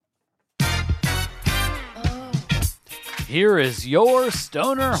Here is your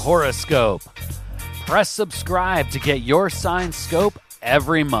Stoner Horoscope. Press subscribe to get your sign scope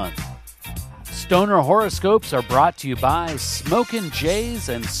every month. Stoner Horoscopes are brought to you by Smokin' Jays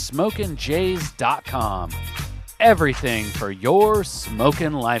and SmokinJays.com. Everything for your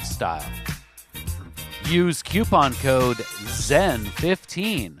smokin' lifestyle. Use coupon code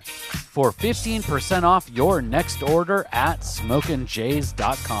ZEN15 for 15% off your next order at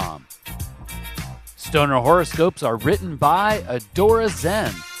SmokinJays.com. Stoner Horoscopes are written by Adora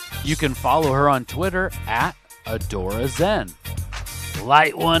Zen. You can follow her on Twitter at Adora Zen.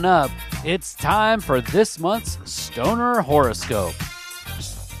 Light one up. It's time for this month's Stoner Horoscope.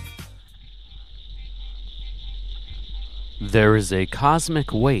 There is a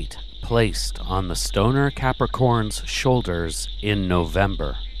cosmic weight placed on the Stoner Capricorn's shoulders in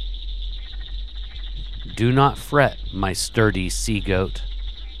November. Do not fret, my sturdy sea goat.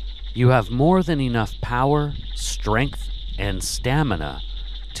 You have more than enough power, strength, and stamina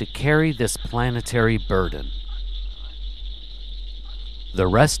to carry this planetary burden. The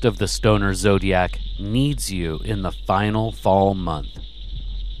rest of the Stoner Zodiac needs you in the final fall month.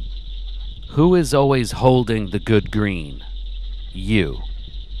 Who is always holding the good green? You.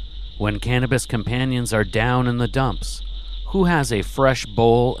 When cannabis companions are down in the dumps, who has a fresh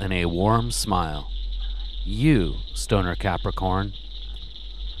bowl and a warm smile? You, Stoner Capricorn.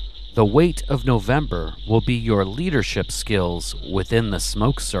 The weight of November will be your leadership skills within the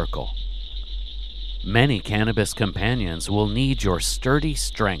smoke circle. Many cannabis companions will need your sturdy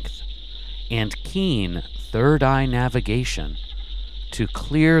strength and keen third eye navigation to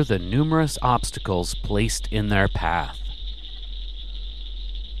clear the numerous obstacles placed in their path.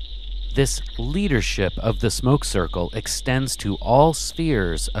 This leadership of the smoke circle extends to all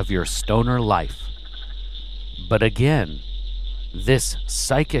spheres of your stoner life. But again, this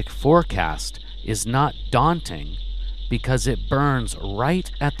psychic forecast is not daunting because it burns right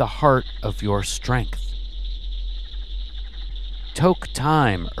at the heart of your strength. Take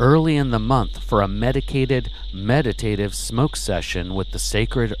time early in the month for a meditative smoke session with the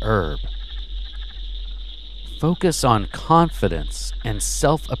sacred herb. Focus on confidence and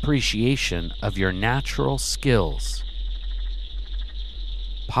self-appreciation of your natural skills.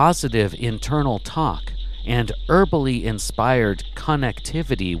 Positive internal talk and herbally inspired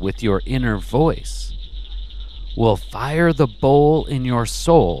connectivity with your inner voice will fire the bowl in your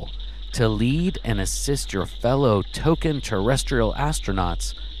soul to lead and assist your fellow token terrestrial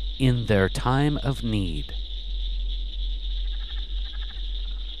astronauts in their time of need.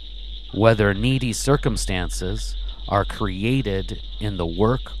 Whether needy circumstances are created in the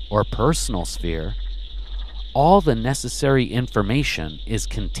work or personal sphere, all the necessary information is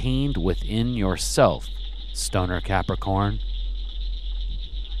contained within yourself, Stoner Capricorn.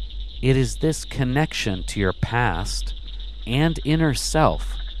 It is this connection to your past and inner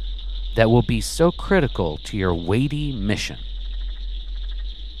self that will be so critical to your weighty mission.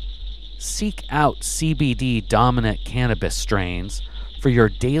 Seek out CBD dominant cannabis strains for your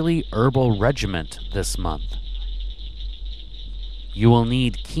daily herbal regiment this month. You will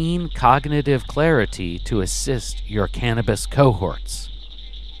need keen cognitive clarity to assist your cannabis cohorts.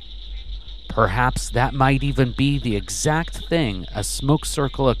 Perhaps that might even be the exact thing a smoke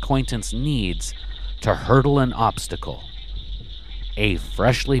circle acquaintance needs to hurdle an obstacle. A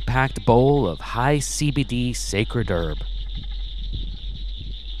freshly packed bowl of high CBD sacred herb.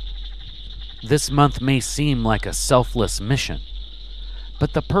 This month may seem like a selfless mission,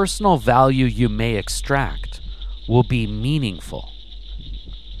 but the personal value you may extract will be meaningful.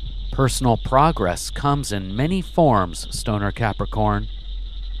 Personal progress comes in many forms, Stoner Capricorn.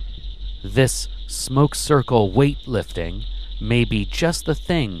 This smoke circle weightlifting may be just the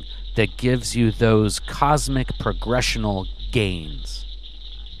thing that gives you those cosmic progressional gains.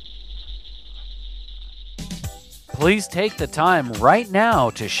 Please take the time right now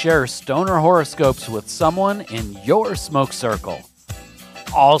to share Stoner Horoscopes with someone in your smoke circle.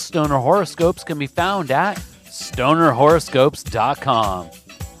 All Stoner Horoscopes can be found at StonerHoroscopes.com.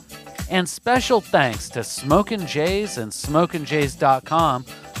 And special thanks to Smokin' Jays and SmokinJays.com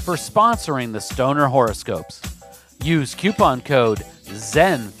for sponsoring the Stoner Horoscopes. Use coupon code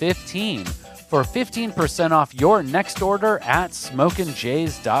ZEN15 for 15% off your next order at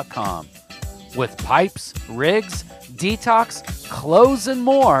SmokinJays.com. With pipes, rigs, detox, clothes, and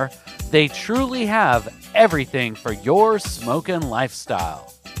more, they truly have everything for your smokin'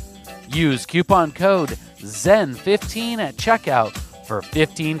 lifestyle. Use coupon code ZEN15 at checkout for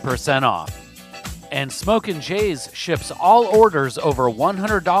 15% off. And Smokin' Jays ships all orders over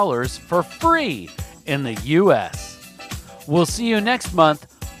 $100 for free in the U.S. We'll see you next month.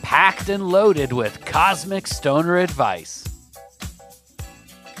 packed and loaded with cosmic stoner advice.